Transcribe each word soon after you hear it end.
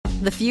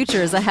The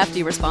future is a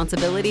hefty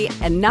responsibility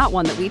and not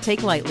one that we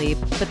take lightly.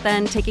 But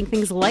then taking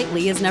things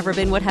lightly has never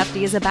been what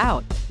Hefty is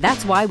about.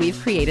 That's why we've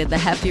created the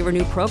Hefty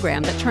Renew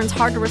program that turns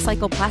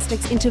hard-to-recycle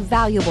plastics into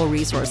valuable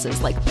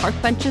resources like park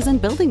benches and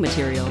building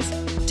materials.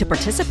 To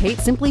participate,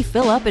 simply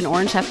fill up an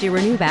orange Hefty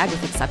Renew bag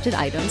with accepted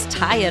items,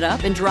 tie it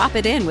up, and drop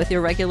it in with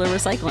your regular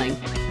recycling.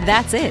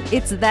 That's it.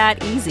 It's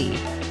that easy.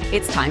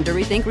 It's time to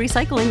rethink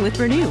recycling with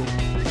Renew.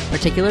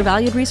 Particular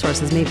valued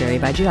resources may vary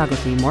by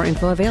geography. More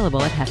info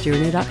available at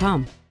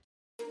heftyrenew.com.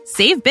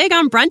 Save big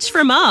on brunch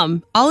for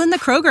mom, all in the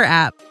Kroger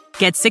app.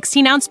 Get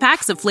 16-ounce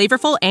packs of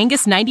flavorful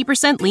Angus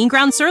 90% lean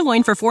ground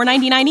sirloin for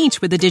 $4.99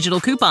 each with a digital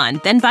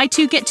coupon. Then buy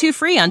 2, get 2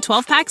 free on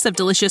 12 packs of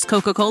delicious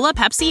Coca-Cola,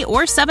 Pepsi,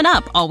 or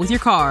 7-Up, all with your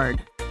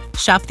card.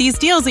 Shop these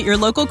deals at your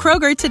local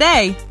Kroger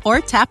today,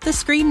 or tap the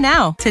screen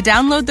now to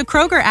download the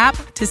Kroger app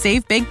to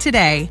save big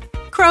today.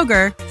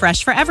 Kroger,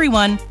 fresh for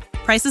everyone.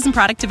 Prices and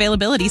product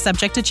availability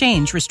subject to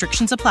change.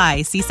 Restrictions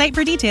apply. See site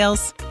for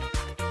details.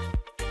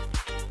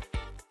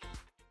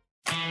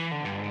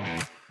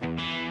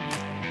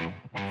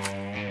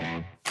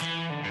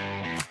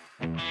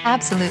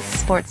 Absolute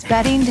sports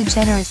betting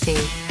degeneracy.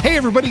 Hey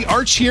everybody,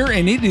 Arch here,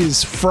 and it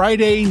is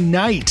Friday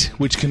night,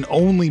 which can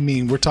only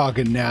mean we're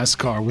talking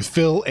NASCAR with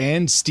Phil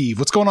and Steve.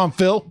 What's going on,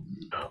 Phil?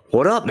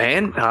 What up,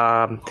 man?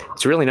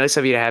 It's really nice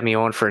of you to have me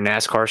on for a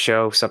NASCAR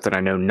show, something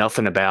I know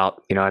nothing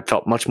about. You know, I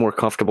felt much more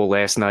comfortable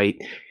last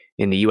night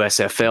in the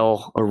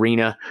USFL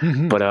arena,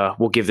 but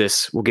we'll give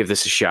this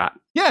a shot.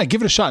 Yeah,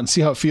 give it a shot and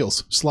see how it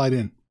feels. Slide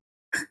in.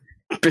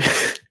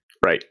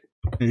 Right.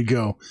 There you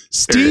go.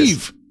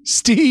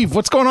 Steve,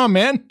 what's going on,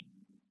 man?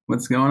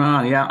 What's going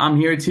on? Yeah, I'm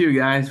here too,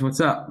 guys. What's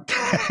up?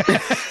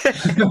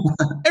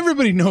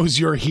 Everybody knows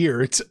you're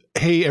here. It's,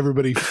 hey,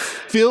 everybody,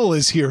 Phil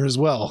is here as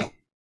well.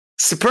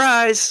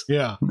 Surprise!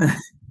 Yeah.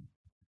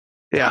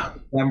 Yeah.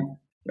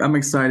 I'm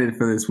excited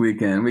for this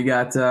weekend. We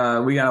got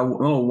a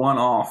little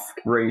one-off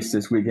race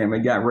this weekend. We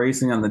got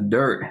racing on the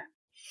dirt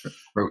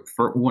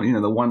for one,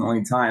 the one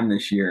only time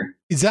this year.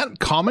 Is that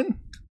common?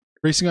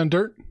 Racing on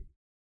dirt?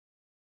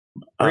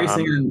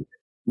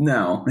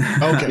 No.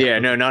 Okay. Yeah,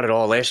 no, not at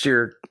all. Last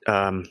year,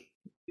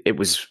 it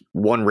was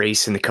one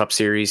race in the Cup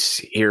Series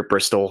here at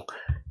Bristol,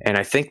 and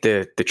I think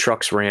the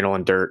trucks ran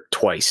on dirt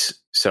twice.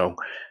 So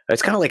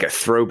it's kind of like a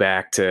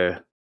throwback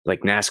to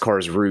like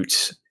NASCAR's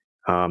roots.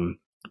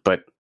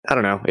 But I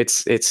don't know.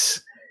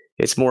 It's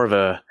more of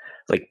a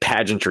like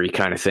pageantry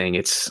kind of thing.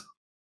 It's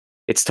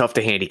tough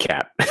to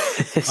handicap.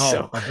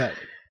 So, I bet.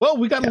 Well,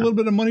 we got a little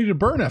bit of money to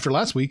burn after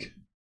last week.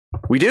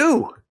 We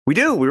do. We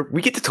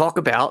get to talk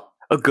about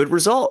a good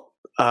result.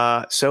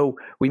 So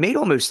we made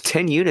almost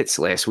 10 units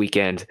last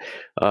weekend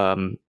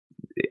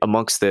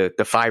amongst the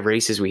 5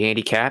 races we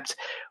handicapped.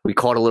 We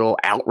caught a little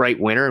outright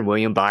winner in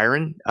William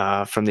Byron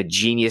from the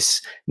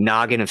genius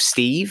noggin of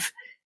Steve.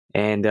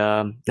 And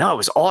no, it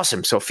was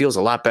awesome. So it feels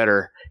a lot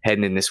better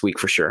heading in this week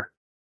for sure.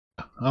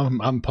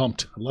 I'm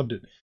pumped. I loved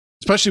it.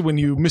 Especially when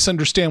you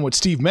misunderstand what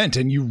Steve meant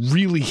and you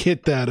really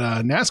hit that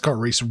NASCAR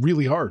race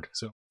really hard.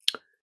 So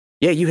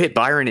yeah, you hit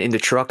Byron in the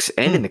trucks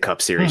and in the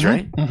Cup Series,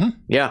 right?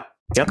 Yeah.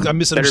 Yep. I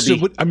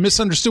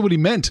misunderstood what he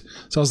meant.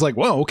 So I was like,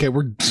 "Whoa, okay,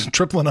 we're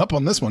tripling up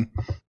on this one."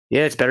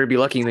 Yeah, it's better to be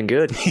lucky than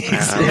good.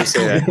 I always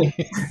say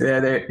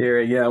that.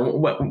 Yeah.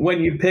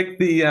 When you pick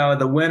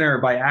the winner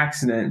by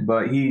accident,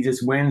 but he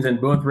just wins in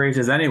both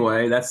races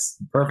anyway, that's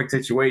the perfect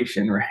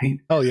situation, right?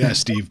 Oh yeah,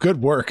 Steve,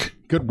 good work.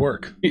 Good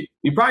work.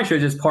 You probably should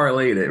have just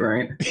parlayed it,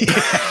 right?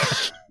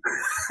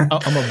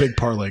 I'm a big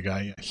parlay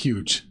guy. Yeah,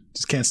 huge.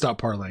 Just can't stop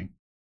parlaying.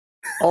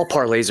 All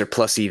parlays are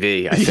plus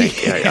EV, I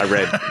think. I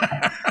read.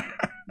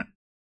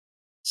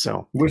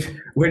 So, where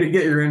did you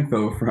get your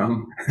info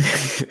from?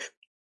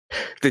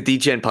 The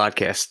DGen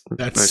podcast,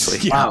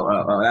 mostly. Yeah.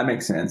 Oh, that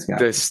makes sense.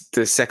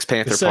 The Sex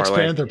Panther parlay. Sex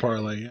Panther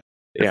parlay.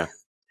 Yeah.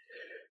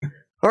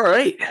 All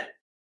right.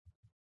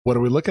 What are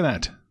we looking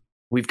at?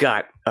 We've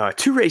got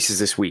 2 races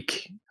this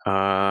week.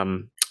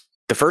 The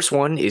first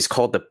one is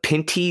called the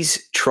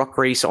Pinty's Truck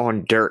Race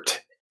on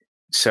Dirt.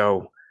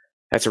 So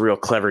that's a real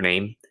clever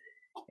name.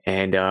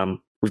 And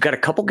we've got a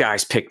couple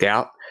guys picked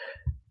out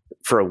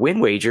for a win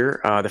wager.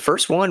 The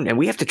first one, and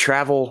we have to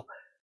travel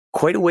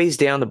quite a ways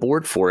down the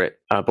board for it,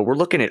 but we're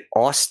looking at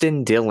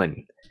Austin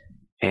Dillon.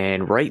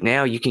 And right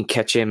now you can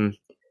catch him.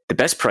 The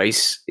best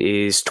price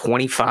is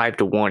 25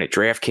 to 1 at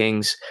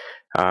DraftKings,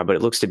 but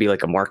it looks to be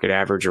like a market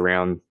average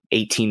around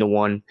 18 to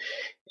 1.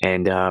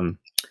 And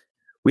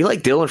we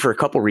like Dillon for a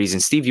couple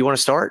reasons. Steve, you want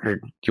to start or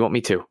do you want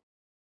me to?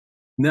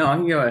 No, I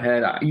can go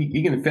ahead.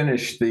 You can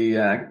finish the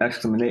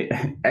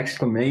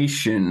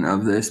exclamation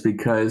of this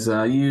because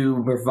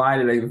you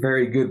provided a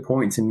very good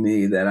point to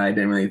me that I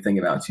didn't really think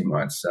about too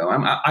much. So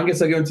I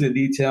guess I'll go into the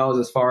details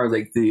as far as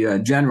like the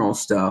general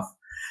stuff.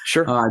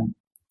 Sure.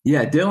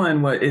 Yeah,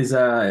 Dillon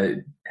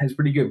has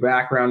pretty good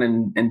background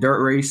in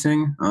dirt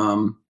racing.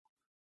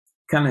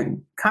 Kind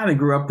of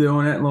grew up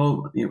doing it a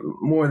little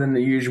more than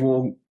the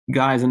usual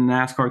guys in the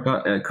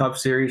NASCAR Cup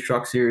Series,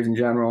 Truck Series in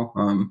general.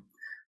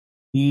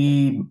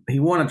 He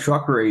won a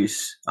truck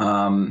race.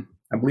 I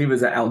believe it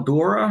was at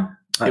Eldora.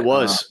 It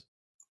was.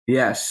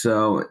 Yes,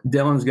 so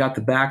Dylan's got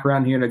the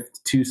background here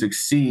to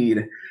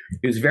succeed.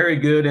 He was very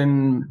good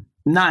in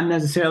not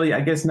necessarily,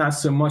 I guess, not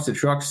so much the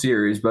Truck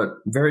Series, but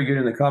very good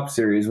in the Cup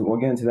Series. We'll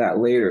get into that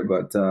later,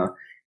 but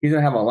he's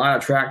going to have a lot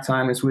of track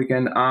time this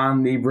weekend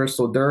on the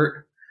Bristol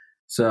Dirt.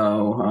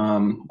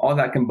 So all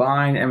that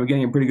combined, and we're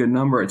getting a pretty good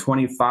number at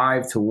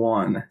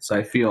 25-1. So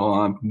I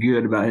feel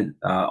good about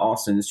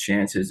Austin's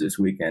chances this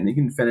weekend. You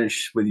can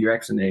finish with your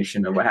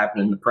explanation of what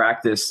happened in the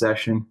practice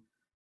session.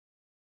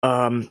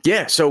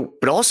 Yeah. So,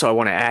 but also I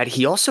want to add,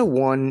 he also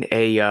won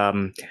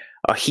a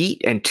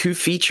heat and 2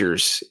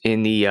 features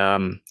in the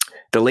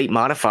late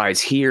modifieds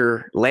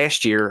here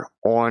last year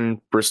on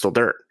Bristol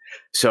Dirt.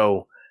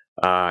 So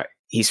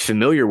he's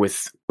familiar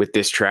with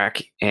this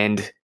track,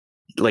 and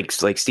like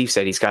Steve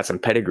said, he's got some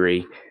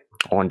pedigree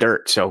on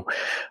dirt. So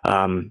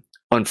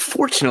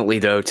unfortunately,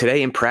 though,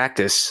 today in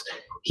practice,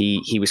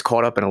 he was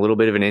caught up in a little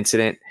bit of an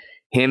incident.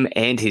 Him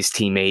and his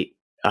teammate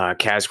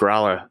Kaz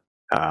Gralla,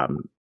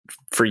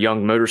 for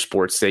Young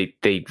Motorsports,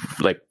 they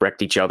like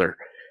wrecked each other.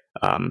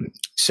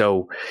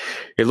 So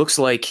it looks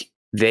like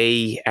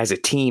they, as a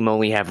team,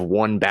 only have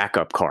one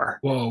backup car.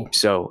 Whoa.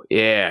 So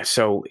yeah,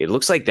 so it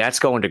looks like that's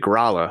going to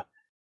Gralla.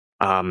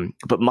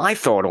 But my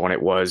thought on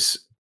it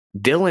was,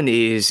 Dylan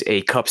is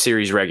a Cup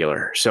Series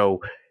regular, so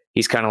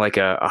he's kind of like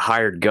a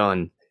hired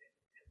gun.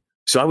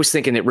 So I was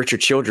thinking that Richard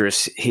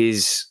Childress,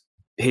 his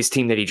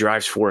team that he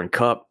drives for in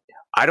Cup,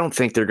 I don't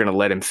think they're going to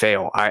let him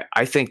fail.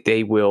 I think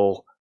they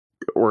will,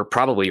 or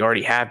probably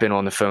already have been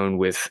on the phone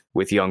with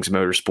Young's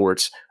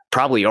Motorsports,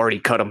 probably already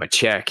cut him a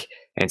check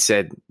and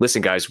said,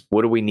 listen, guys,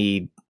 what do we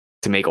need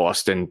to make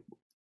Austin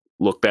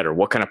look better?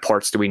 What kind of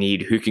parts do we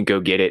need? Who can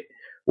go get it?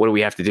 What do we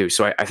have to do?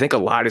 So I think a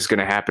lot is going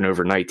to happen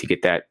overnight to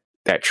get that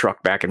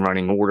truck back in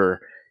running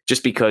order,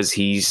 just because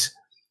he's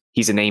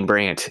a name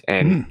brand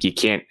and you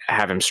can't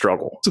have him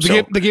struggle. So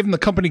they gave him the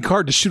company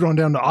card to shoot on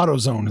down to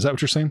AutoZone. Is that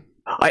what you're saying?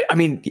 I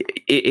mean,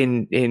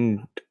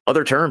 in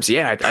other terms,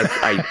 yeah,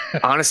 I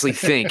honestly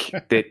think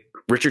that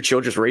Richard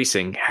Childress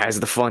Racing has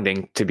the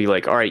funding to be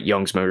like, all right,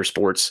 Young's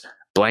Motorsports,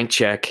 blank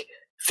check,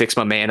 fix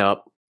my man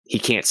up. He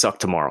can't suck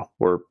tomorrow,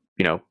 or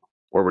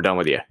we're done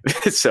with you.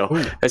 So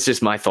that's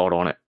just my thought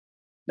on it.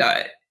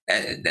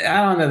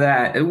 Add on to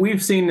that,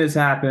 we've seen this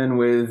happen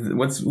with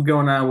what's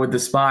going on with the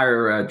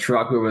Spire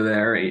truck over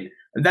there.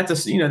 That's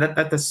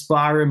that's the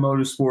Spire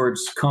Motorsports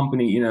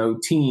company,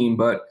 team.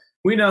 But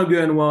we know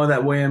good and well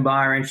that William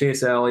Byron,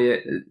 Chase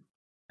Elliott,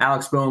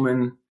 Alex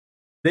Bowman,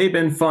 they've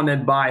been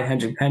funded by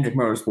Hendrick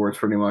Motorsports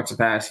pretty much the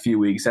past few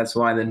weeks. That's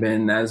why they've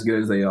been as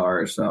good as they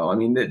are. So, I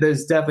mean,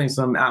 there's definitely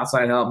some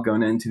outside help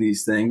going into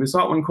these things. We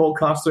saw it when Cole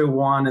Custer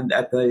won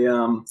at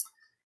the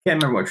can't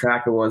remember what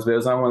track it was, but it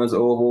was on one of those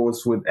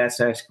ovals with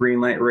SS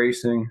Greenlight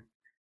Racing.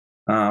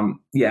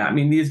 Yeah, I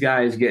mean, these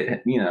guys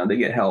get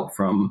help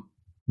from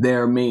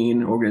their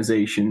main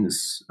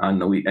organizations on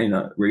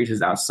the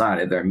races outside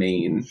of their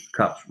main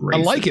Cup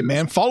races. I like it,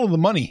 man. Follow the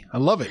money. I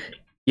love it.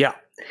 Yeah,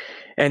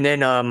 and then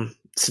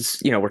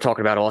since we're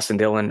talking about Austin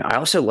Dillon, I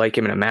also like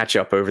him in a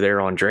matchup over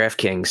there on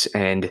DraftKings,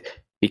 and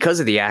because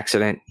of the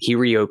accident, he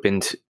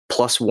reopened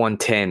plus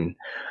 110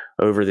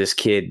 over this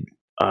kid,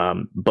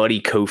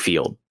 Buddy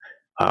Cofield.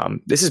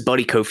 This is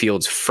Buddy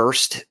Cofield's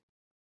first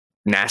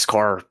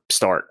NASCAR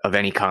start of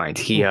any kind.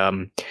 He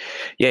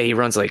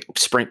runs like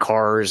sprint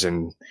cars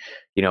and,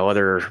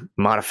 other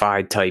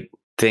modified type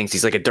things.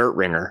 He's like a dirt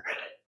ringer,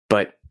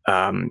 but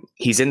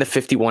he's in the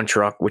 51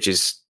 truck, which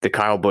is the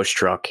Kyle Busch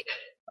truck,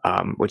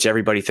 which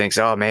everybody thinks,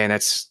 oh man,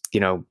 that's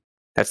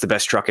the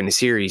best truck in the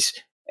series.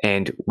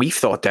 And we've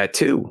thought that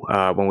too,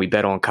 when we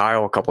bet on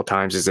Kyle a couple of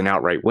times as an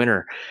outright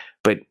winner,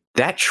 but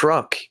that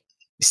truck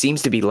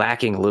seems to be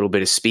lacking a little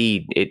bit of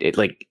speed. It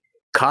like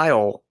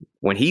Kyle,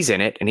 when he's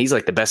in it and he's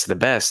like the best of the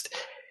best,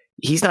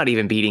 he's not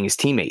even beating his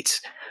teammates.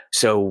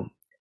 So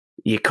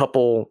you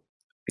couple,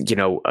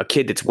 a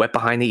kid that's wet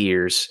behind the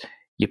ears,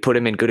 you put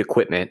him in good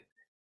equipment,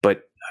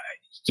 but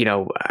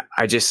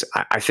I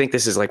think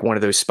this is like one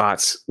of those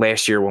spots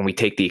last year when we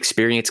take the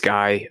experienced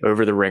guy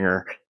over the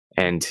ringer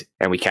and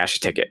we cash a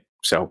ticket.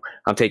 So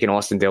I'm taking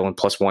Austin Dillon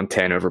plus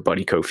 110 over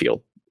Buddy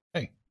Cofield.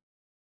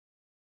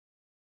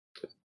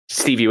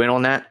 Steve, you in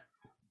on that?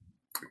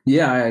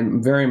 Yeah,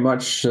 very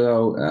much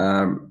so.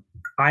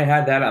 I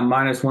had that at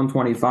minus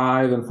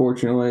 125.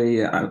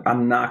 Unfortunately,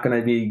 I'm not going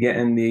to be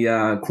getting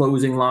the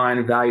closing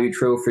line value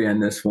trophy on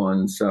this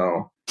one.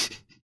 So,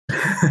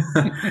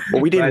 well,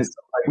 we didn't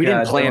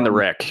plan the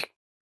wreck.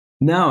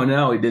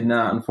 No, we did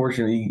not.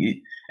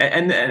 Unfortunately,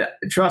 and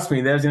trust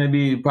me, there's going to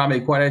be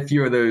probably quite a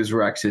few of those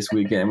wrecks this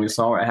weekend. We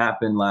saw what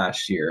happened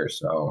last year,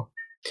 so.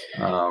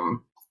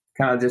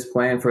 Kind of just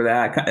plan for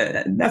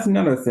that. That's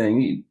another thing.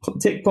 You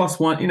take plus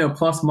one.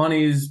 Plus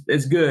money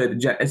is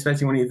good,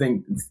 especially when you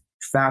think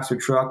faster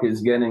truck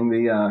is getting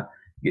the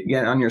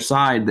get on your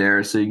side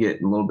there, so you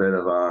get a little bit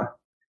of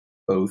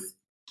both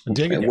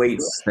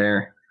weights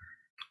there.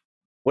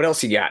 What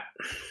else you got?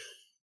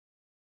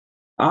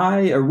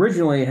 I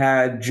originally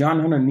had John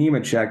Hunter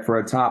Nemechek for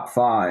a top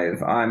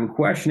 5. I'm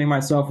questioning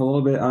myself a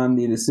little bit on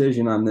the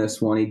decision on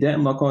this one. He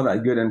didn't look all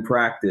that good in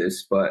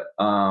practice, but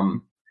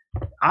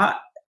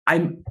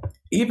I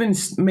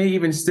may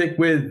even stick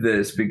with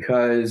this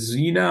because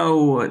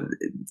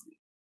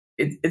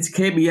it's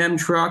KBM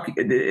truck.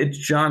 It's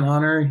John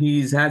Hunter.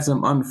 He's had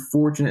some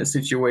unfortunate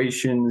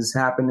situations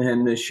happen to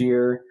him this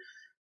year.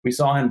 We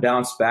saw him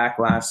bounce back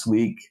last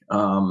week.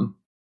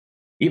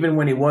 Even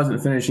when he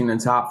wasn't finishing in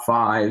the top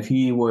 5,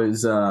 he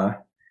was, I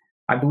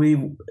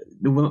believe,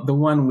 the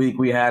 1 week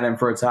we had him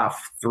for a top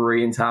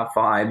 3 and top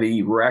 5.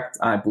 He wrecked,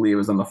 I believe, it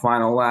was on the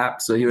final lap.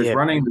 So he was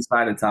running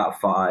beside the top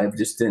 5,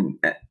 just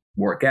didn't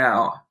work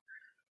out.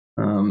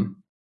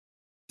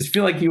 Just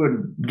feel like he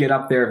would get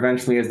up there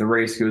eventually as the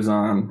race goes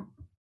on.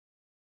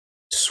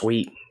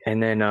 Sweet.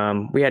 And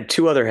then we had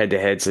 2 other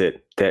head-to-heads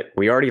that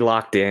we already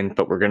locked in,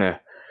 but we're gonna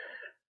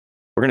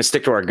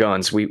stick to our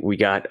guns. We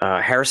got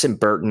Harrison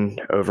Burton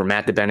over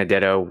Matt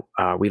DiBenedetto.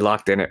 We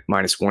locked in at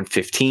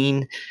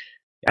 -115.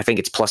 I think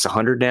it's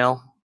 +100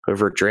 now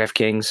over at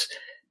DraftKings.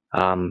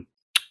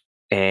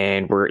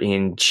 And we're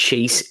in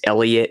Chase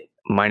Elliott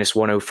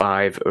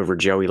 -105 over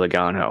Joey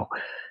Logano.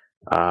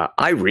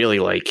 I really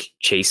like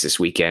Chase this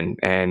weekend,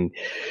 and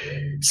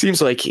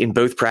seems like in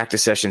both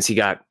practice sessions he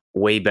got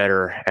way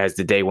better as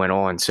the day went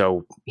on.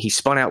 So he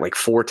spun out like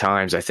 4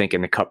 times, I think,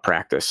 in the Cup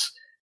practice,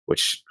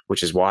 which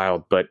is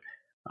wild. But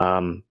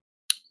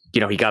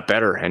he got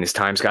better and his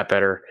times got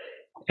better,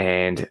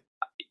 and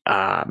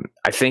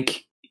I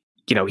think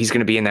he's going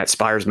to be in that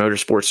Spires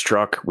Motorsports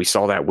truck. We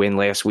saw that win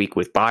last week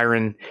with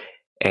Byron,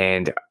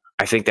 and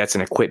I think that's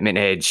an equipment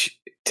edge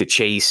to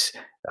Chase.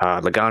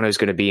 Logano is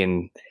going to be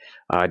in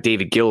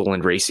David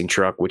Gilliland Racing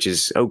truck, which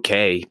is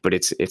okay, but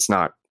it's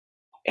not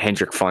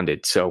Hendrick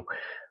funded. So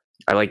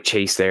I like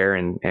Chase there,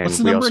 and what's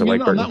the we number also again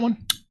like on Burton. that one?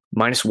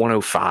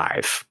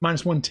 -105.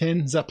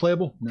 -110. Is that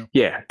playable? No.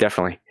 Yeah,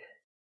 definitely.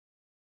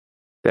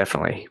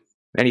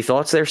 Any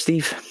thoughts there,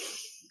 Steve?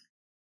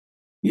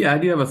 Yeah, I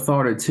do have a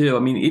thought or two. I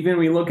mean, even when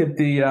we look at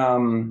the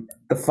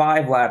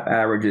 5-lap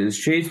averages,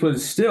 Chase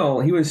was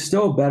still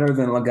better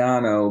than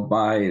Logano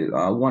by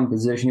 1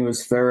 position. He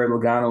was 3rd.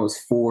 Logano was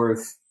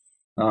 4th.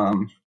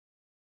 So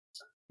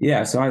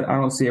I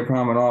don't see a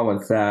problem at all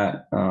with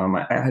that.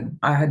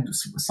 I had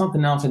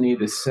something else I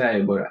needed to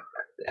say, but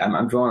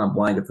I'm drawing a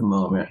blank at the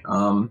moment.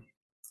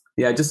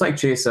 Just like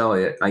Chase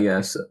Elliott, I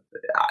guess.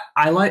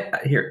 I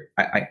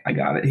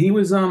got it. He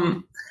was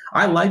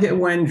I like it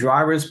when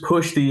drivers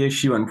push the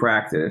issue in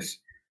practice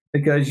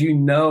because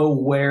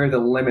where the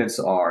limits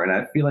are, and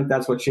I feel like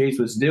that's what Chase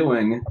was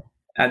doing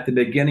at the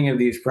beginning of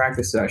these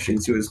practice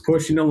sessions. He was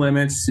pushing the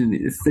limits and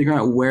figuring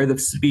out where the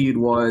speed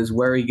was,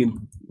 where he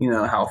can,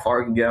 how far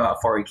he can go, how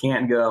far he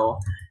can't go.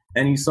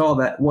 And he saw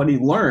that what he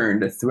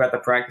learned throughout the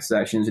practice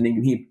sessions, and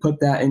he put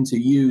that into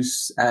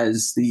use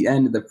as the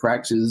end of the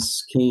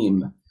practice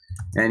came,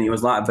 and he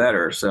was a lot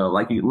better. So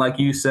like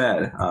you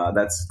said,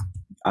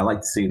 I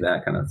like to see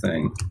that kind of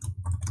thing.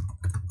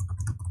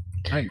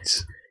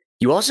 Nice.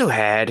 You also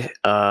had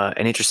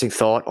an interesting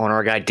thought on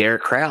our guy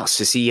Derek Kraus.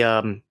 Is he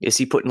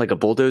putting like a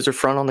bulldozer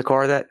front on the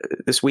car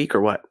this week or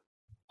what?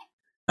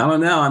 I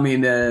don't know. I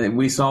mean,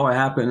 we saw what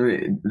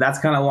happened. That's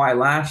kind of why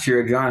last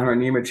year John Hunter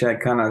Nemechek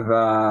kind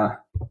of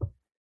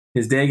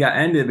his day got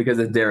ended because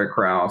of Derek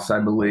Kraus, I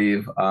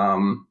believe.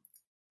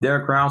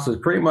 Derek Kraus was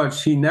pretty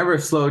much, he never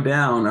slowed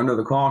down under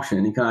the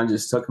caution. He kind of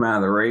just took him out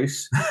of the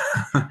race.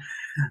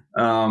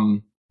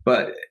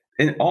 But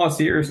in all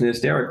seriousness,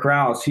 Derek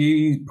Kraus,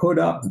 he put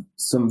up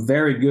some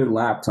very good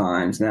lap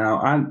times. Now,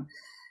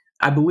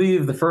 I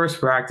believe the first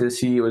practice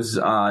he was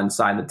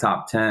inside the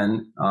top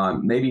 10,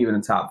 maybe even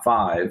the top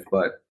 5.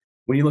 But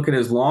when you look at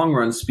his long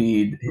run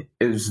speed,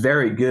 it was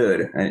very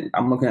good. And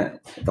I'm looking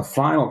at the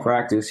final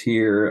practice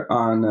here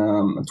on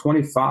a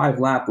 25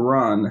 lap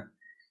run.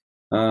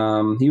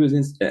 He was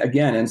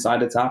again inside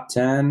the top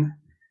 10.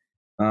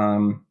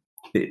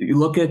 You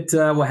look at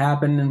what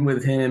happened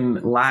with him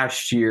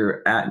last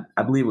year at,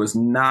 I believe it was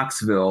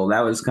Knoxville.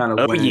 That was kind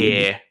of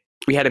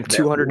we had him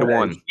 200 to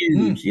 1.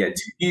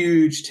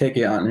 Huge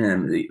ticket on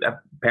him.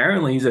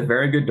 Apparently, he's a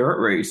very good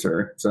dirt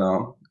racer,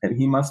 so and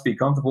he must be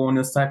comfortable in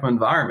this type of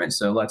environment.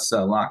 So let's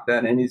lock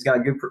that in. He's got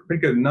a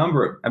pretty good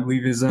number. I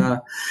believe he's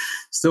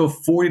still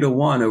 40 to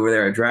 1 over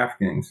there at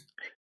DraftKings.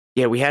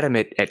 Yeah, we had him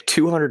at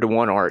 200 to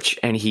 1 Arch,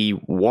 and he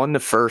won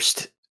the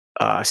first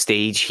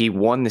stage. He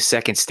won the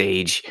second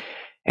stage.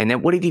 And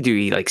then what did he do?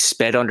 He like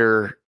sped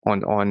under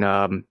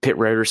on pit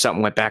road or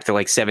something, went back to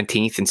like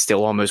 17th and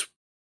still almost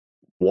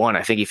won.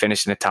 I think he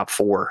finished in the top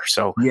 4.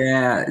 So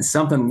yeah,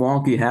 something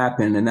wonky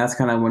happened, and that's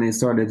kind of when he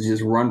started to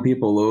just run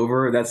people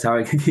over. That's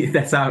how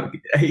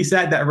he's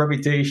had that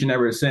reputation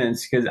ever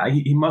since, because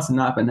he must have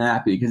not been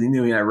happy because he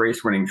knew he had a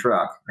race winning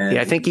truck. And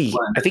yeah, I think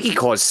he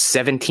caused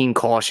 17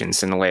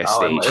 cautions in the last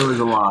stage. It was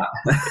a lot.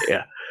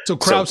 Yeah. So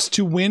Kraus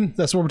to win.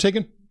 That's what we're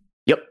taking.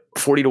 Yep,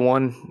 40 to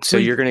 1. So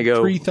you're going to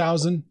go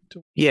 3,000.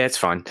 Yeah, it's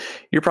fun.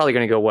 You're probably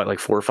going to go like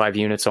 4 or 5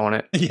 units on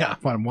it. Yeah,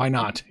 fine. Why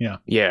not? Yeah.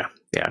 Yeah.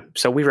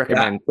 So we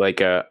recommend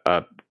like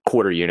a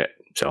quarter unit.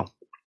 So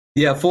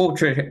Yeah, full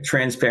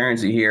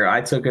transparency here. I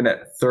took it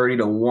at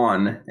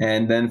 30-1,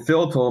 and then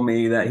Phil told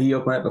me that he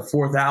opened up to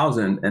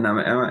 4,000, and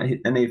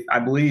I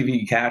believe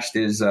he cashed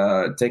his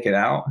ticket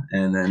out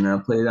and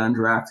then played on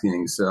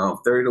DraftKings. So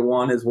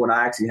 30-1 is what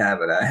I actually have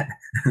it at.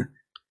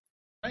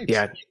 Right.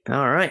 Yeah.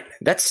 All right.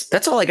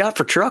 That's all I got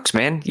for trucks,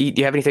 man. Do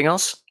you have anything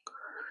else?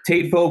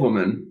 Tate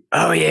Fogelman.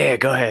 Oh yeah,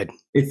 go ahead.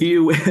 If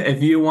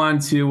you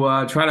want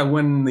to try to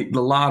win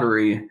the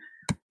lottery,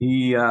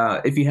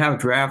 if you have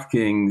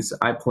DraftKings,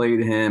 I played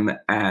him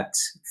at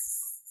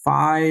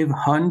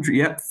 500.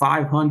 Yep,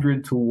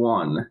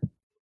 500-1.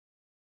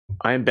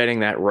 I am betting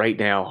that right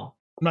now.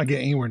 I'm not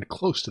getting anywhere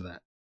close to that.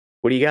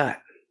 What do you got?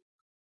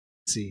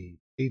 Let's see.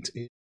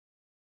 8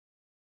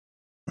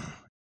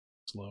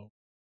 slow.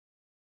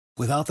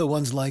 Without the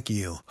ones like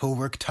you, who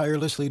work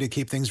tirelessly to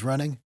keep things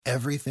running,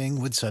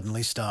 everything would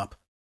suddenly stop.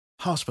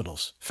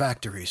 Hospitals,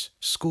 factories,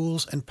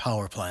 schools, and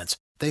power plants,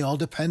 they all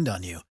depend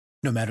on you.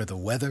 No matter the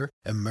weather,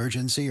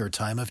 emergency, or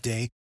time of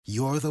day,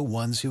 you're the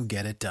ones who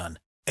get it done.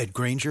 At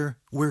Grainger,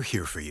 we're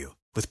here for you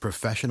with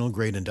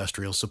professional-grade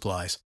industrial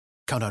supplies.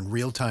 Count on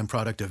real-time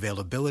product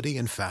availability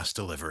and fast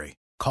delivery.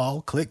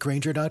 Call, click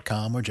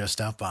Grainger.com, or just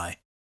stop by.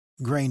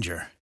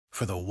 Grainger,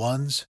 for the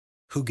ones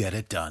who get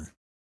it done.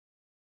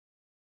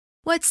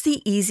 What's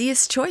the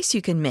easiest choice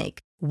you can make?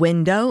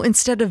 Window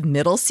instead of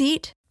middle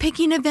seat?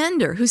 Picking a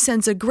vendor who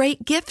sends a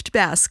great gift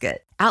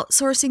basket?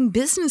 Outsourcing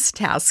business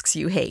tasks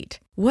you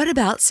hate? What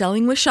about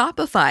selling with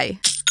Shopify?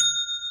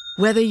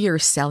 Whether you're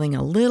selling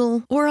a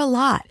little or a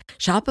lot,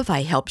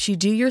 Shopify helps you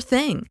do your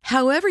thing,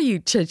 however you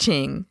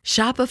cha-ching.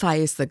 Shopify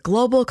is the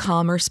global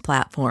commerce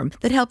platform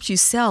that helps you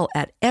sell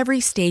at every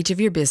stage of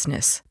your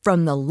business.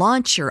 From the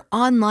launch your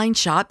online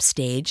shop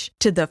stage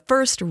to the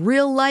first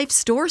real-life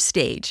store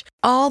stage,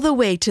 all the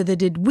way to the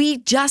did we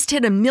just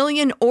hit 1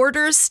 million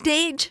orders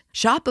stage.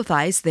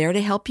 Shopify's there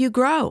to help you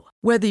grow.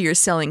 Whether you're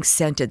selling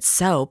scented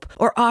soap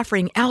or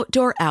offering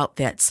outdoor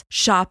outfits,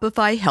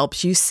 Shopify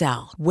helps you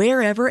sell.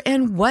 Wherever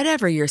and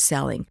whatever you're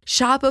selling,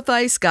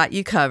 Shopify's got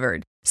you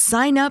covered.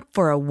 Sign up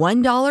for a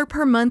 $1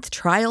 per month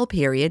trial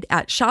period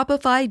at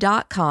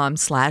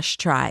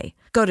shopify.com/try.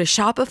 Go to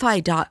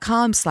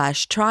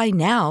shopify.com/try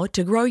now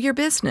to grow your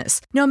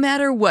business, no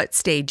matter what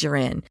stage you're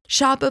in.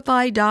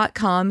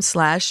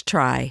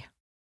 Shopify.com/try.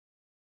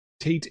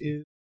 Tate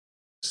is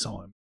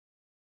saw him.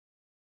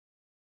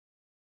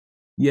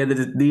 Yeah,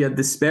 the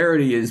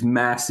disparity is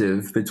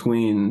massive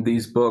between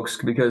these books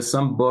because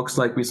some books,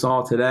 like we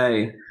saw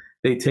today,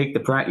 they take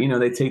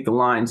the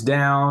lines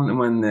down, and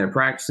when they're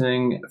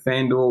practicing,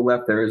 FanDuel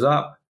left theirs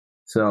up.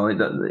 So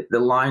the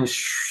lines,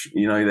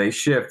 they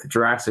shift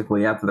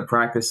drastically after the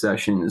practice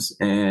sessions.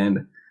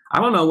 And I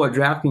don't know what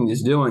DraftKings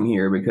is doing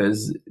here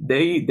because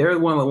they're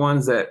one of the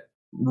ones that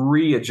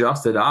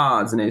readjusted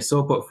odds, and they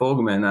still put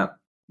Fogelman up,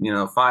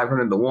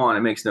 500-1.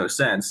 It makes no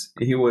sense.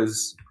 He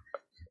was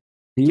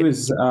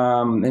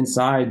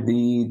inside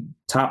the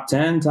top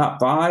 10, top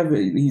 5.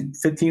 He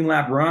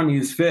 15-lap run. He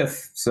was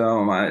 5th.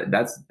 So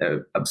that's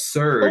an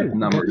absurd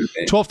number.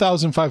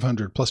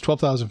 12,500 plus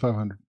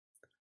 12,500.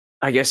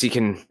 I guess you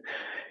can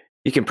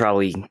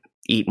probably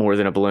eat more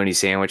than a bologna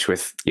sandwich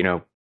with,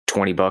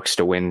 $20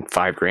 to win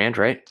 $5,000,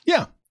 right?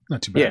 Yeah,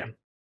 not too bad. Yeah.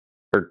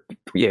 Or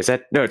is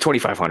that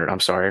 2,500? I'm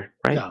sorry,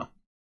 right? Yeah.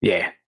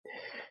 Yeah.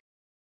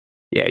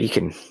 Yeah, you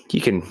can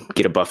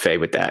get a buffet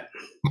with that.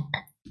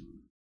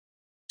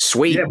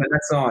 Sweet. Yeah, but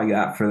that's all I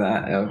got for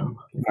that. If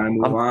I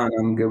move on,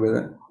 I'm good with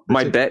it.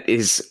 My bet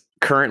is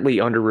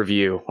currently under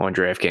review on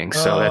DraftKings,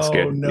 so that's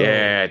good. No.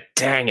 Yeah,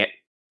 dang it.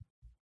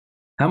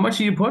 How much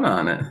do you put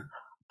on it?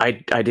 I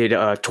did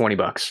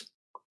 $20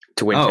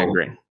 to win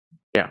 $10,000.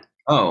 Yeah.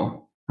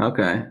 Oh,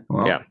 okay.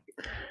 Well, yeah.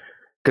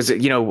 Because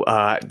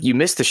you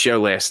missed the show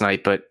last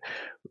night, but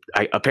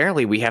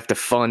apparently we have to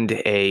fund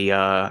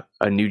a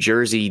New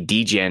Jersey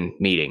DGen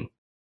meeting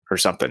or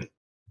something.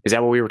 Is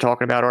that what we were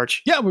talking about,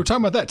 Arch? Yeah, we were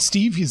talking about that.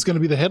 Steve, he's going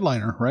to be the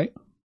headliner, right?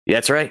 Yeah,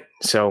 that's right.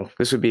 So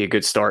this would be a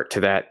good start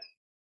to that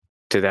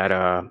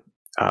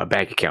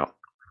bank account.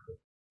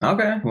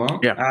 Okay.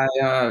 Well,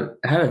 yeah.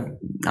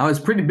 I was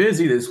pretty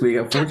busy this week.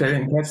 Unfortunately, I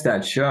didn't catch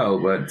that show,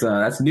 but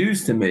that's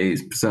news to me.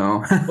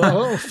 So,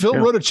 well, Phil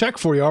wrote a check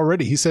for you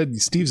already. He said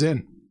Steve's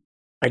in.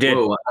 I did.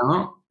 Whoa,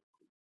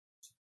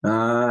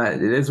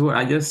 it is what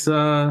I guess.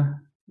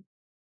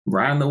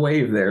 Riding the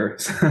wave there.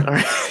 All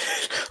right.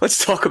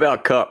 Let's talk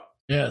about Cup.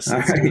 Yes.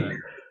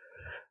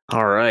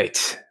 All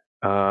right.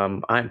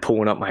 I'm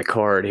pulling up my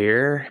card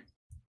here.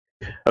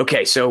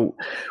 Okay, so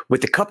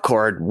with the Cup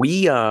card,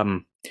 we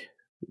went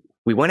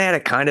at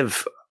it kind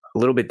of a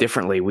little bit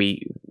differently.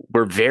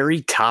 We're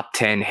very top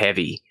 10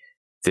 heavy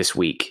this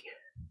week,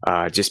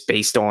 just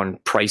based on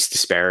price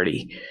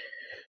disparity.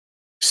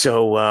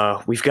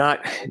 So we've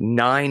got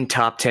 9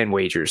 top 10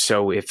 wagers.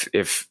 So if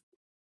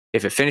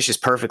it finishes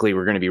perfectly,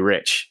 we're going to be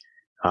rich.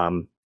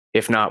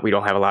 If not, we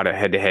don't have a lot of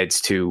head-to-heads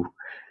to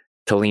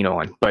lean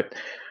on. But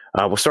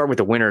we'll start with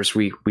the winners.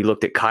 We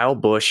looked at Kyle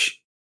Busch,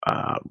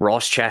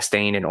 Ross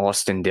Chastain, and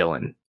Austin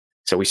Dillon.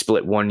 So we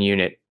split 1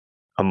 unit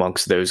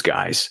amongst those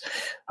guys.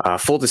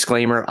 Full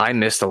disclaimer, I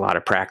missed a lot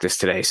of practice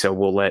today, so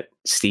we'll let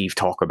Steve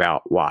talk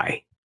about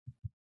why.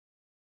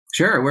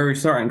 Sure. Where are we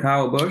starting?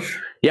 Kyle Busch?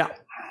 Yeah.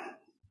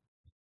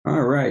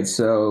 All right.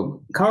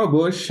 So Kyle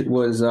Busch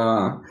was,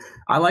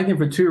 I like him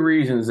for two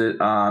reasons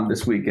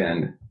this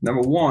weekend.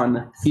 Number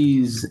one,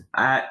 he's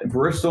at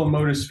Bristol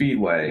Motor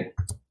Speedway.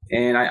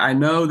 And I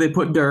know they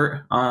put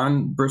dirt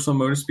on Bristol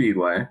Motor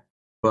Speedway,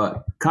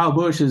 but Kyle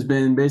Busch has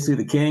been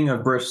basically the king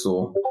of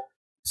Bristol.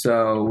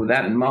 So with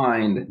that in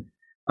mind,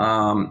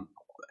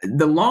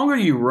 the longer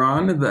you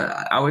run,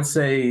 I would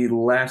say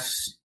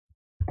less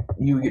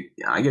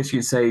I guess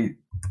you'd say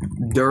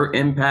dirt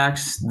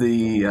impacts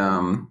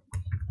the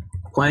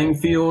playing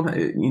field.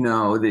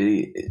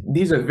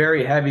 These are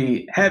very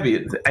heavy.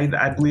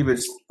 I believe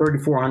it's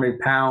 3,400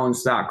 pound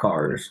stock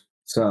cars.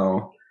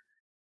 So,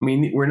 I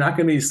mean, we're not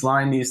going to be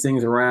sliding these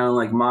things around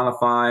like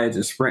modifieds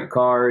or sprint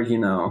cars,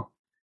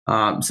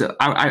 So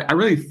I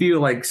really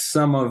feel like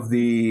some of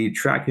the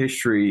track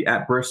history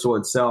at Bristol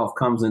itself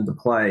comes into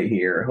play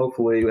here.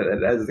 Hopefully,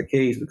 as is the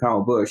case with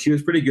Kyle Busch. He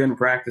was pretty good in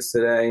practice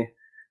today.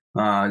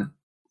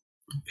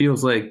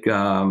 Feels like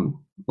a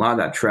lot of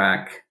that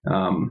track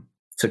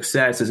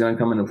success is going to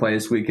come into play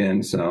this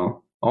weekend.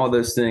 So all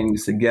those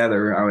things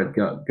together, I would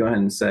go ahead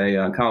and say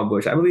Kyle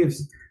Busch. I believe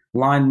his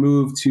line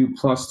moved to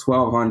plus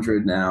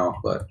 1,200 now,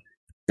 but I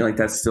feel like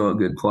that's still a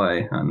good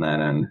play on that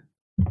end.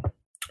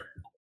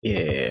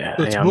 Yeah,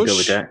 So I'm good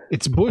with that.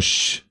 It's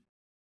Busch,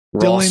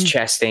 Ross Dillon,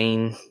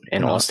 Chastain,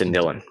 and Austin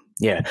Dillon.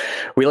 Yeah,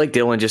 we like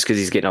Dillon just because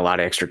he's getting a lot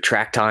of extra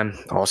track time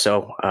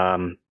also.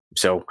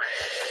 So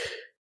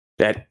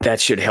that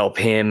should help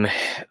him.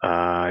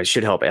 It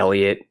should help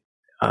Elliott.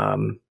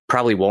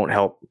 Probably won't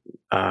help.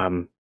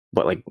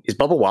 But like, is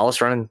Bubba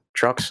Wallace running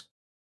trucks?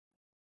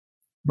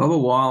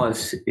 Bubba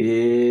Wallace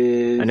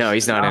is. I know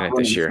he's not in it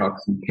this year.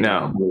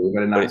 No,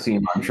 but not see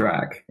him on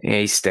track. Yeah,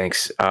 he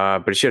stinks.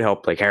 But it should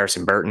help like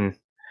Harrison Burton.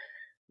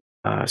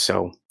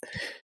 So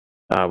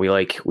we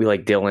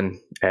like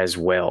Dillon as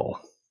well.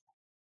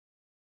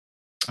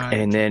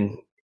 And then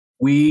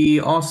we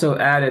also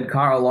added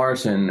Kyle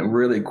Larson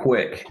really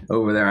quick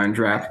over there on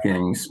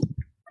DraftKings.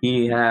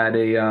 He had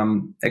a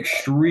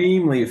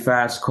extremely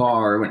fast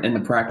car in the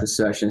practice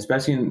session,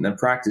 especially in the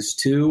practice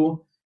 2.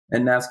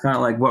 And that's kind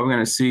of like what we're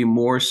going to see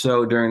more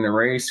so during the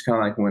race, kind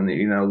of like when,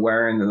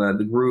 wearing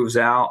the grooves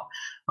out.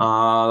 The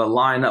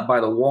line up by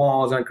the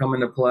wall is going to come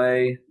into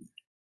play.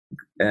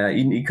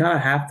 You kind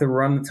of have to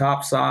run the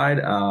top side.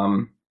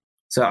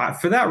 So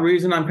for that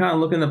reason, I'm kind of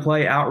looking to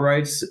play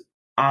outrights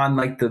on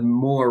like the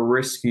more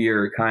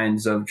riskier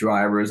kinds of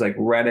drivers like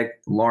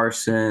Reddick,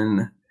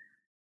 Larson,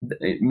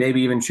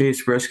 maybe even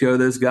Chase Briscoe,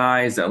 those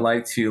guys that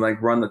like to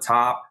like run the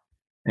top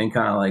and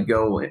kind of like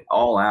go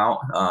all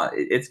out.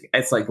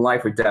 It's like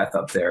life or death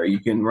up there. You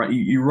can run,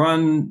 you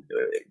run,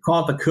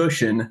 call it the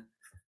cushion,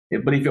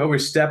 but if you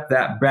overstep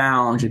that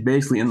bound, you're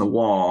basically in the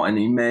wall,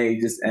 and you may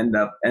just end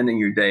up ending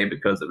your day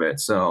because of it.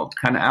 So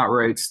kind of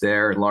outrights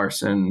there.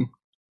 Larson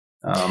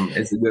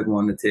is a good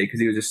one to take because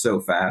he was just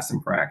so fast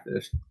in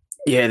practice.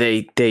 Yeah,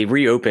 they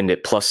reopened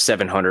at plus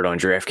 700 on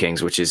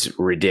DraftKings, which is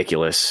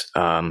ridiculous.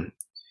 And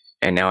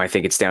now I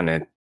think it's down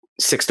to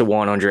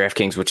 6-1 on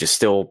DraftKings, which is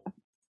still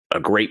a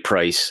great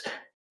price.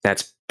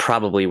 That's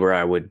probably where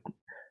I would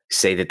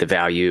say that the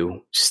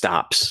value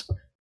stops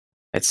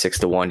at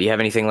 6-1. Do you have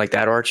anything like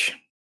that, Arch?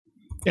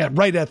 Yeah,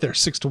 right at there,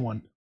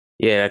 6-1.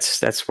 Yeah,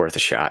 that's worth a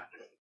shot.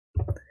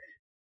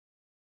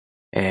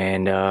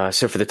 And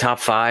so for the top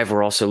 5,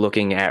 we're also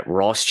looking at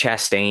Ross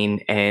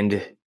Chastain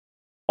and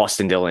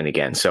Austin Dillon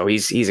again. So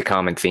he's a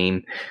common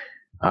theme.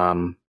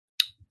 And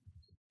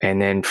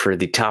then for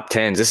the top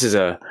 10s, this is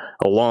a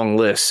long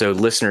list. So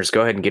listeners,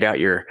 go ahead and get out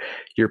your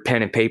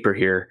pen and paper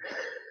here.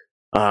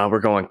 We're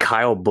going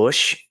Kyle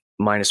Busch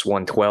minus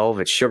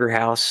 112 at Sugar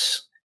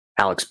House,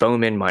 Alex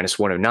Bowman minus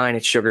 109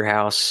 at Sugar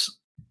House,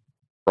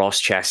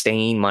 Ross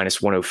Chastain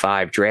minus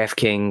 105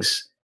 DraftKings,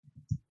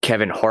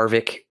 Kevin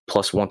Harvick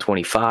plus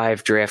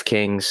 125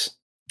 DraftKings,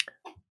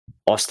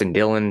 Austin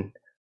Dillon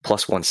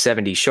plus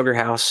 170 Sugar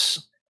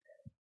House,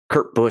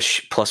 Kurt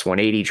Busch plus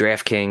 180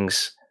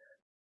 DraftKings,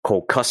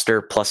 Cole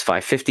Custer plus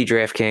 550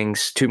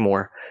 DraftKings, 2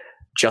 more,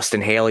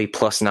 Justin Haley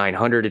plus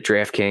 900 at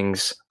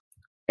DraftKings,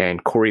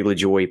 and Corey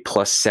LaJoie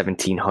plus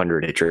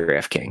 1,700 at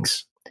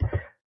DraftKings.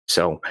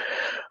 So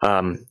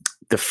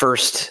the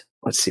first,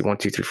 let's see, 1,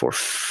 2, 3, 4,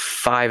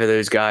 5 of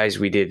those guys,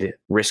 we did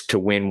risk to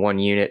win 1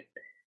 unit.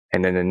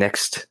 And then the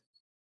next,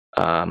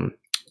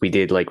 we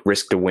did like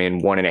risk to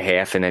win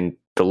 1.5. And then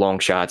the long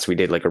shots, we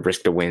did like a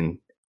risk to win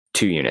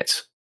 2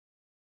 units.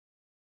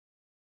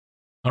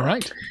 All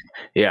right.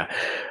 Yeah.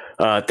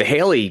 The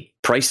Haley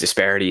price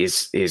disparity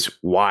is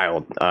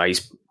wild.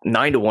 He's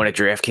 9-1 at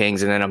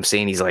DraftKings, and then I'm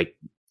saying he's like,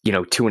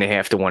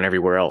 2.5 to 1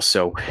 everywhere else.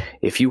 So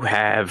if you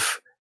have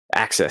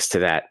access to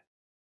that,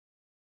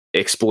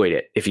 exploit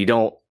it. If you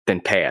don't, then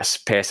pass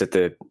at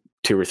the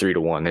 2 or 3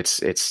 to 1.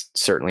 It's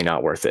certainly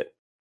not worth it.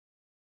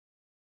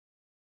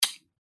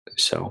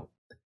 So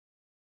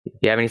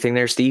you have anything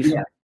there, Steve?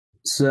 Yeah.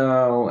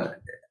 So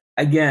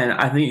again,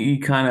 I think you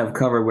kind of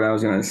covered what I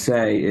was going to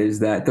say, is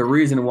that the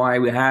reason why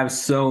we have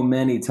so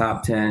many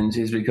top 10s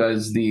is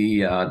because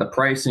the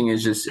pricing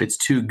is just, it's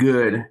too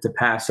good to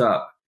pass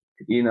up.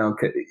 You know,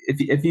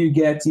 if you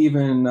get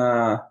even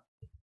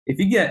if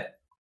you get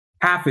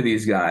half of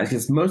these guys,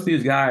 because most of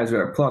these guys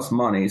are plus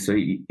money, so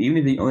even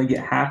if you only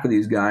get half of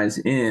these guys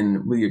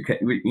in with your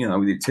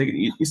ticket,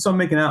 you're still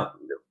making out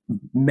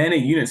many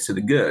units to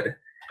the good.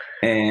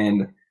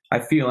 And I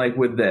feel like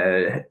with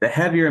the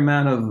heavier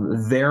amount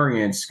of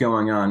variance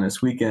going on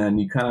this weekend,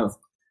 you kind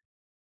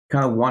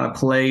of want to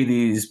play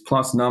these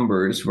plus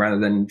numbers rather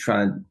than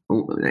try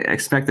to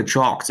expect the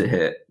chalk to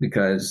hit,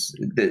 because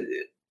the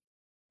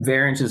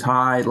variance is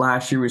high.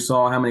 Last year we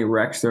saw how many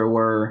wrecks there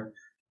were.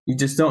 You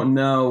just don't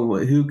know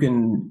who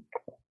can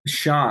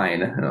shine.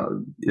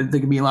 There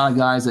can be a lot of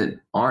guys that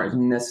aren't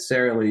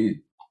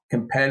necessarily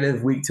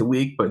competitive week to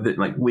week, but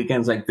like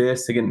weekends like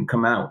this, they can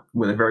come out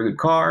with a very good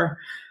car.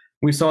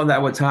 We saw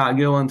that with Todd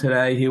Gillen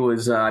today. He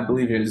was, I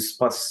believe he was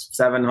plus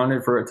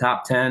 700 for a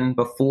top 10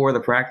 before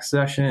the practice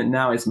session. And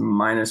now he's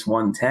minus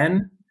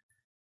 110.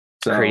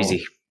 So,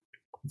 crazy.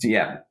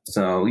 Yeah.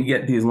 So you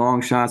get these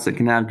long shots that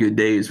can have good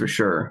days for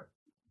sure.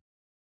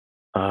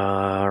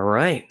 All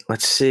right.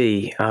 Let's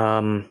see. You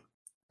want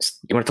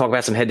to talk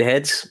about some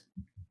head-to-heads?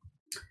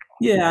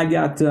 Yeah, I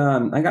got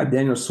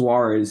Daniel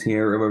Suarez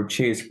here over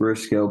Chase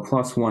Briscoe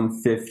plus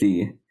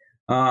 150.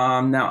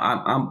 Now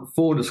I'm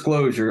full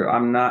disclosure,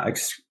 I'm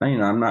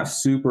not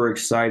super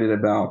excited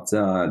about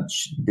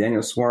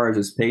Daniel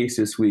Suarez's pace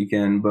this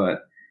weekend,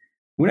 but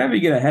whenever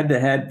you get a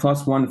head-to-head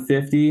plus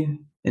 150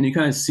 and you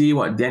kind of see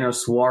what Daniel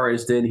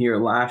Suarez did here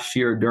last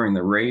year during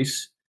the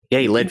race. Yeah,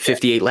 he led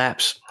 58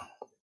 laps.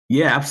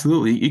 Yeah,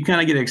 absolutely. You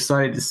kind of get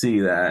excited to see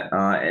that.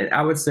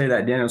 I would say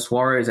that Daniel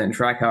Suarez and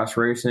Trackhouse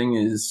Racing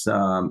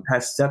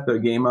has stepped their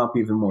game up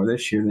even more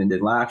this year than they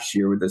did last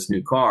year with this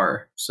new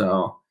car.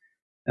 So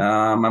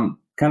I'm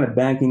kind of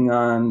banking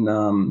on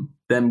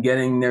them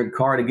getting their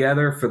car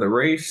together for the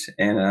race.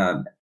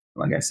 And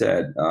like I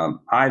said,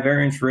 high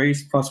variance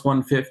race plus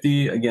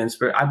 150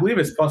 against, I believe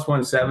it's plus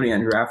 170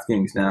 on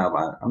DraftKings now.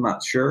 But I'm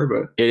not sure,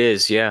 but it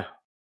is. Yeah.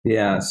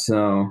 Yeah.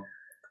 So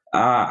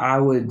I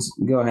would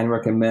go ahead and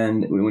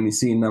recommend when you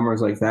see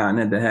numbers like that and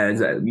head to heads,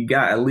 you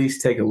got to at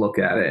least take a look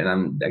at it. And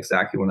I'm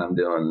exactly what I'm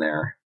doing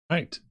there.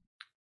 Right.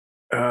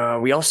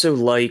 We also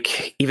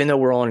like, even though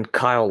we're on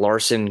Kyle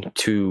Larson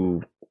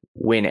to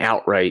win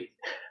outright,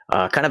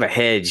 kind of a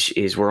hedge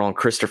is we're on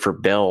Christopher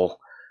Bell.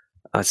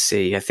 Let's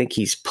see. I think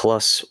he's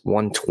plus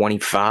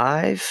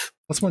 125.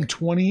 Plus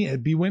 120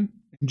 at BWin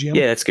GM.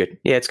 Yeah, that's good.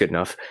 Yeah, it's good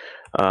enough.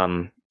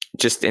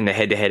 Just in the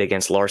head-to-head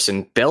against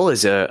Larson. Bell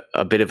is a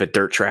bit of a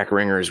dirt track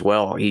ringer as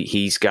well.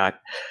 He's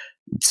got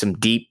some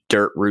deep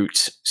dirt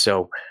roots.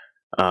 So,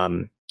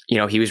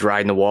 he was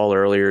riding the wall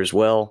earlier as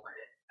well.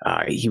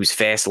 He was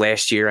fast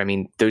last year. I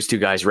mean, those two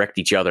guys wrecked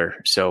each other.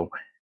 So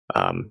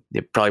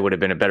it probably would have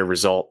been a better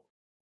result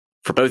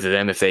for both of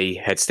them if they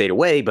had stayed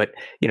away. But,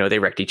 they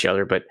wrecked each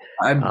other. But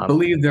I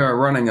believe they're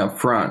running up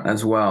front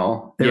as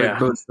well. They were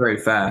both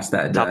very fast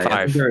that Top day. 5.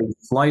 I think they're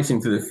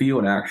slicing through the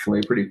field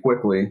actually pretty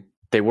quickly.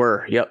 They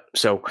were, yep.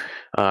 So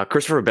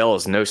Christopher Bell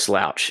is no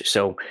slouch.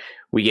 So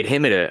we get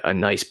him at a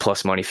nice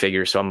plus money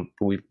figure. So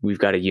we've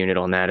got a unit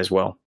on that as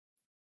well.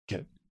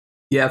 Okay.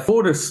 Yeah,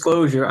 full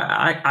disclosure,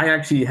 I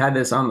actually had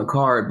this on the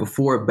card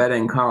before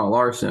betting Kyle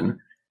Larson.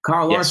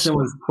 Kyle Larson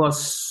was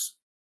plus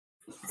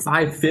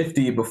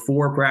 550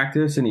 before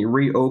practice, and he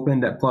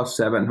reopened at plus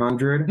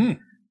 700.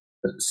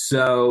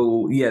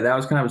 So, yeah, that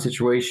was kind of a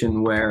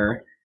situation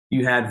where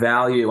you had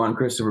value on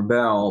Christopher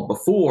Bell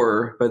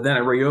before, but then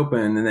it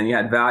reopened, and then you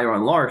had value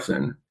on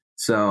Larson.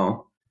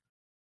 So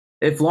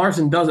if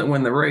Larson doesn't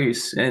win the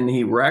race and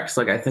he wrecks,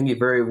 like I think he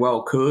very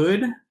well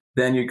could,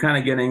 then you're kind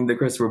of getting the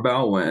Christopher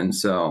Bell win.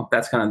 So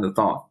that's kind of the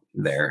thought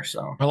there.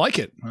 So I like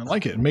it.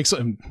 It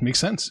makes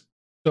sense.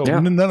 So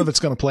none of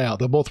it's going to play out.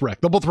 They'll both wreck.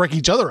 They'll both wreck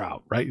each other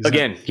out, right?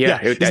 Again,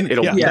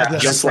 it'll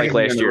just like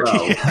last year.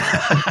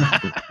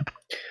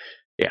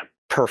 Yeah,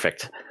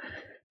 perfect.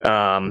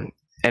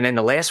 And then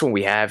the last one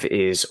we have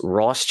is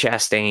Ross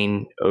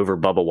Chastain over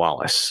Bubba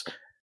Wallace.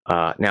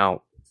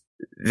 Now,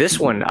 this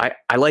one,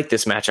 I like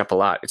this matchup a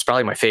lot. It's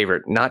probably my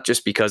favorite, not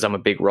just because I'm a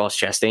big Ross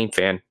Chastain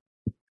fan,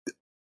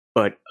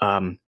 but,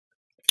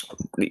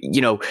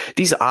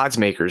 these odds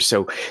makers,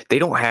 so they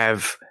don't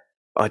have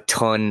a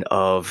ton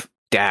of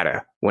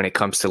data when it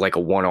comes to like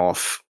a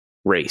one-off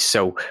race.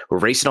 So we're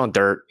racing on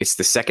dirt. It's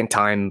the second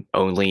time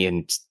only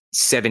in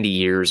 70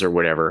 years or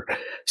whatever.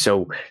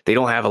 So they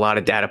don't have a lot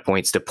of data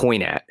points to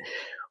point at.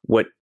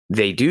 What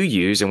they do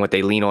use and what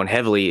they lean on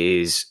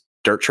heavily is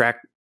dirt track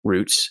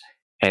routes,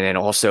 and then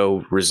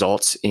also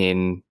results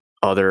in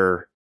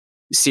other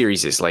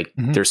series. Like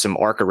there's some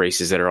ARCA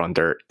races that are on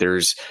dirt.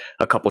 There's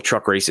a couple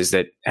truck races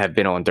that have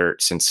been on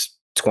dirt since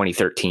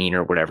 2013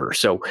 or whatever.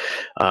 So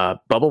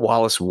Bubba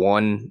Wallace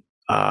won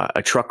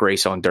a truck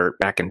race on dirt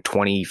back in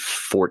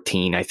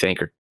 2014, I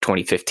think, or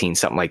 2015,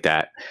 something like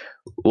that.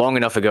 Long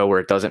enough ago where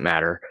it doesn't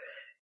matter.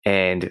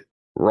 And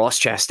Ross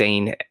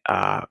Chastain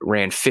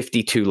ran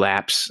 52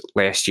 laps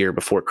last year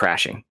before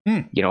crashing,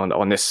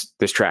 on this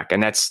track.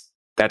 And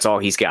that's all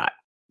he's got.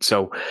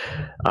 So,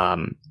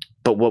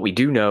 but what we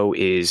do know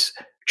is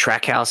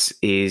Trackhouse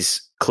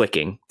is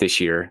clicking this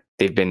year.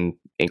 They've been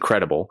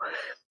incredible.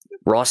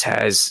 Ross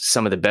has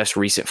some of the best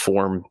recent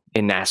form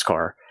in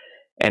NASCAR.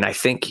 And I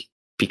think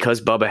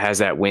because Bubba has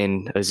that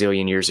win a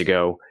zillion years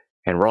ago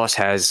and Ross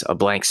has a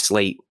blank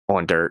slate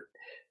on dirt,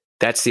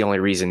 that's the only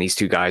reason these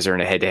two guys are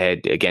in a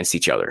head-to-head against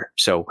each other.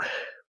 So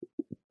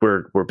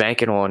we're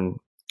banking on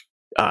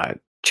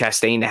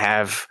Chastain to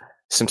have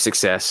some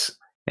success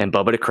and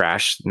Bubba to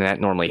crash, and that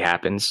normally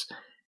happens.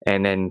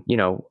 And then,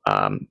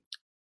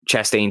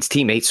 Chastain's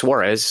teammate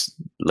Suarez,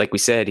 like we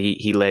said,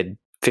 he led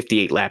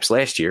 58 laps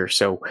last year.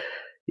 So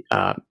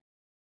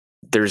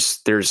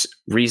there's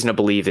reason to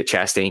believe that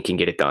Chastain can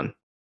get it done.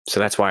 So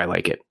that's why I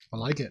like it. I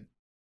like it.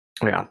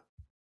 Yeah.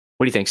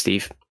 What do you think,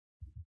 Steve?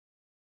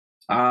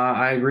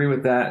 I agree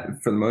with that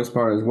for the most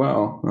part as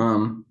well.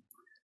 Like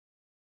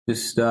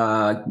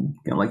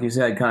you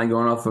said, kind of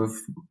going off of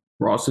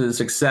Ross's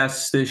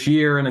success this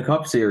year in the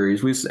Cup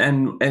Series.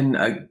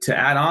 To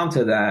add on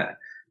to that,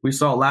 we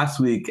saw last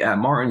week at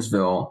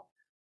Martinsville,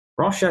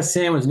 Ross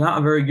Chastain was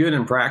not very good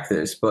in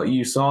practice, but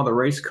you saw the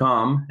race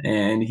come,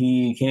 and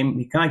he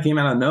kind of came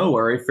out of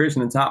nowhere. He finished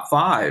in the top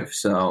 5.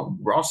 So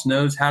Ross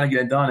knows how to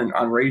get it done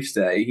on race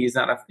day. He's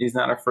not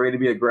afraid to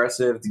be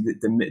aggressive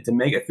to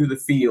make it through the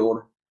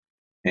field.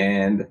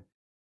 And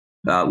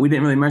we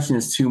didn't really mention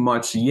this too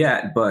much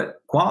yet,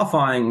 but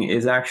qualifying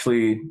is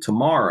actually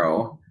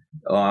tomorrow.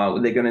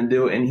 They're going to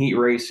do it in heat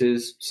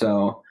races.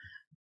 So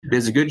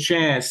there's a good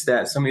chance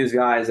that some of these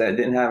guys that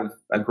didn't have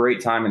a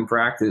great time in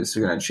practice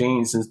are going to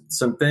change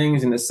some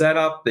things in the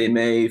setup. They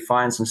may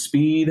find some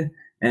speed,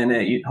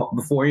 and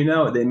before you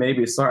know it, they may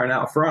be starting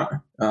out front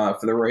for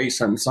the race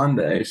on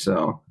Sunday.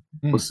 So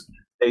we'll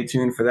stay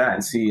tuned for that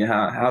and see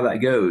how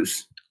that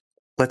goes.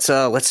 Let's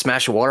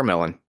smash a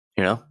watermelon,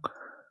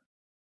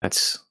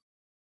 That's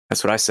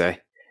what I say.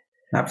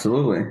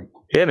 Absolutely.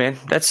 Yeah, man.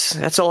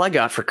 That's all I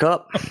got for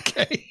Cup.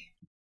 Okay.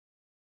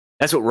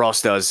 That's what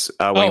Ross does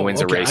when he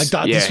wins a race. I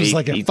thought this was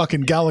a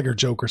fucking Gallagher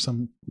joke or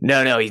something.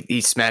 No, he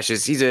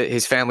smashes.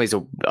 His family's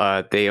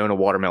they own a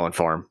watermelon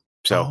farm.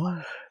 So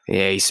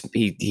yeah,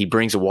 he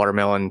brings a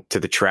watermelon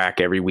to the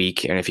track every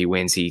week, and if he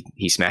wins,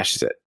 he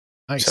smashes it.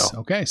 Nice.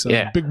 So, okay, so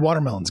yeah. Big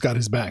Watermelon's got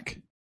his back.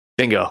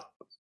 Bingo.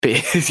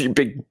 Big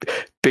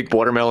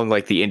watermelon,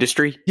 like the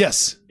industry.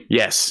 Yes,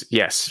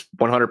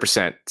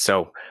 100%.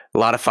 So a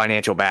lot of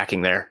financial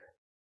backing there.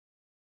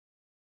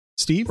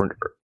 Steve?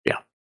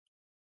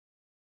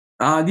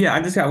 Yeah,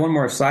 I just got one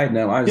more side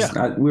note.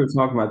 We were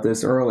talking about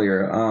this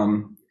earlier.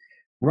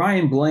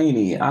 Ryan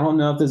Blaney, I don't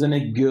know if there's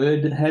any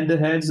good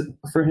head-to-heads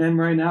for him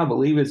right now. I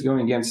believe it's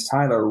going against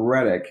Tyler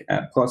Reddick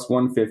at plus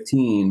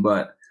 115,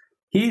 but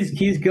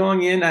he's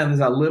going in as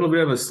a little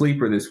bit of a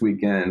sleeper this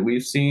weekend.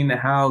 We've seen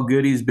how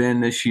good he's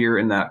been this year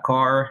in that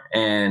car,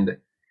 and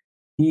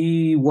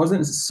he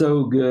wasn't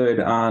so good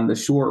on the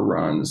short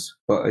runs.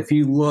 But if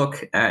you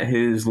look at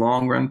his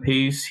long-run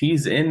pace,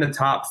 he's in the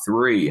top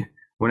 3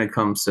 when it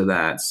comes to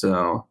that.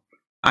 So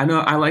I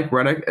know I like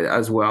Reddick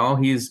as well.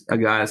 He's a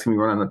guy that's going to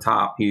be running on the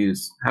top.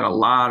 He's had a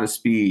lot of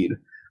speed.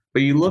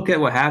 But you look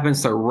at what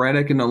happens to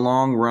Reddick in the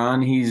long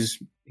run, he's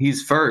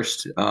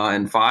first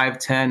in 5,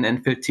 10,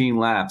 and 15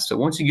 laps. So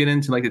once you get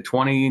into like the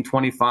 20,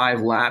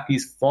 25 lap,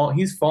 he's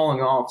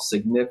falling off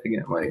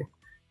significantly.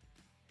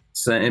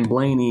 So, and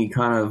Blaney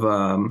kind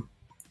of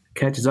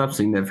catches up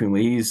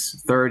significantly.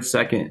 He's third,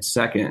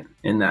 second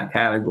in that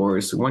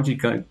category. So once you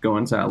go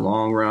into that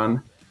long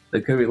run, there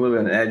could be a little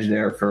bit of an edge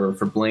there for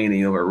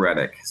Blaney over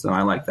Reddick. So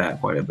I like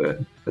that quite a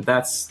bit. But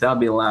that'll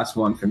be the last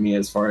one for me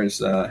as far as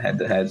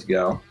head-to-heads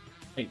go.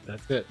 Hey,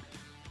 that's it.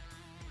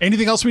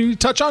 Anything else we need to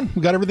touch on?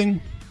 We got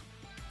everything?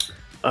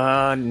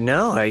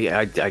 No,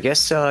 I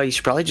guess you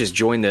should probably just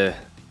join the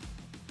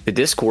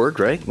Discord,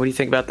 right? What do you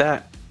think about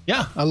that?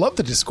 Yeah, I love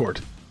the Discord.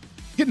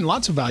 Getting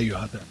lots of value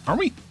out there, aren't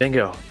we?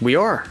 Bingo. We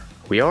are.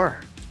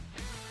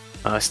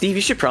 Steve,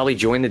 you should probably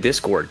join the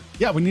Discord.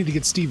 Yeah, we need to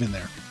get Steve in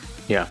there.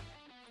 Yeah.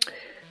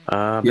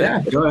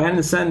 Go ahead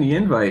and send the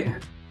invite.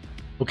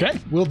 Okay,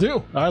 we'll do.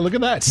 All right, look at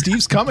that.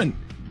 Steve's coming.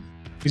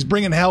 He's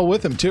bringing hell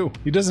with him, too.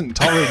 He doesn't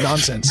tolerate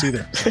nonsense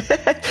either.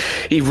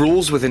 He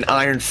rules with an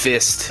iron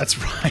fist. That's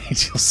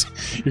right.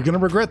 You're going to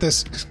regret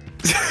this.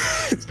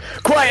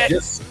 Quiet!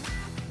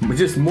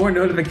 Just more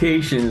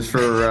notifications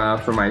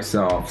for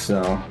myself,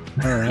 so.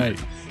 All right.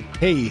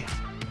 Hey,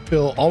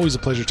 Phil, always a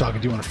pleasure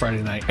talking to you on a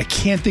Friday night. I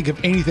can't think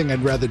of anything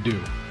I'd rather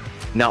do.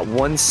 Not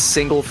one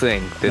single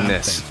thing than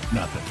this.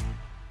 Nothing.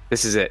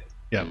 This is it.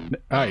 Yeah.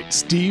 All right,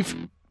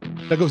 Steve,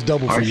 that goes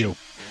double for you.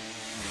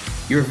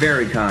 You're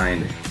very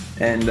kind.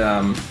 And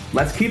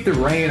let's keep the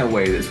rain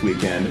away this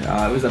weekend.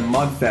 It was a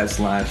mud fest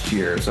last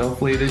year, so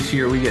hopefully this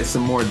year we get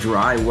some more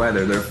dry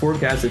weather. They're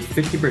forecasted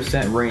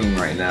 50% rain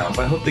right now, but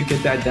I hope to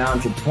get that down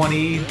to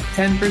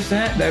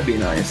 10%. That'd be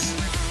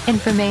nice.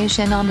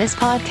 Information on this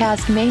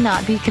podcast may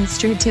not be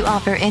construed to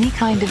offer any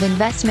kind of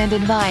investment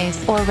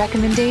advice or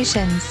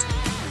recommendations.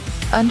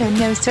 Under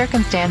no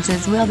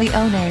circumstances will the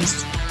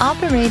owners,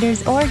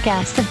 operators, or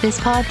guests of this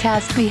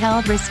podcast be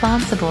held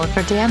responsible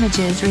for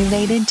damages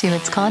related to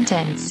its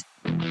contents.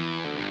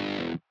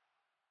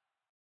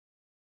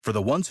 For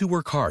the ones who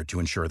work hard to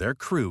ensure their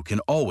crew can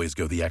always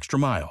go the extra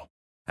mile,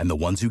 and the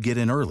ones who get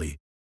in early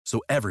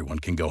so everyone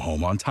can go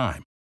home on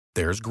time,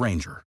 there's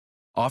Grainger,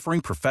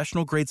 offering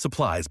professional-grade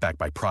supplies backed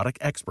by product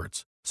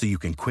experts so you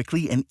can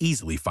quickly and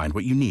easily find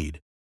what you need.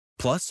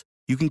 Plus,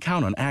 you can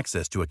count on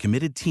access to a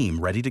committed team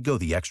ready to go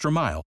the extra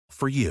mile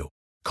for you.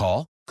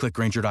 Call, click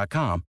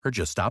Grainger.com, or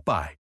just stop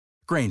by.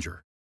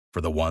 Grainger,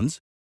 for the ones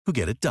who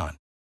get it done.